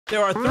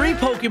There are 3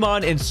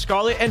 Pokemon in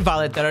Scarlet and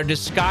Violet that are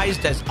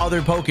disguised as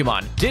other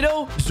Pokemon: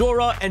 Ditto,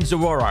 Zorua, and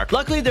Zoroark.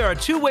 Luckily, there are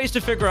 2 ways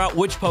to figure out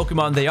which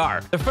Pokemon they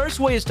are. The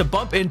first way is to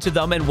bump into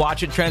them and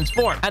watch it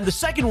transform. And the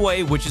second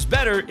way, which is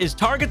better, is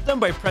target them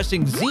by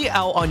pressing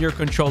ZL on your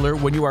controller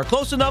when you are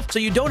close enough so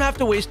you don't have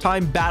to waste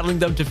time battling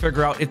them to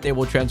figure out if they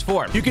will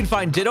transform. You can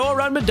find Ditto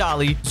around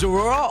Medali.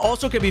 Zorua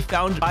also can be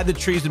found by the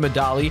trees in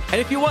Medali. And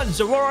if you want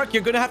Zoroark,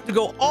 you're going to have to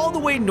go all the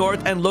way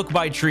north and look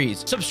by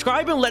trees.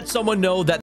 Subscribe and let someone know that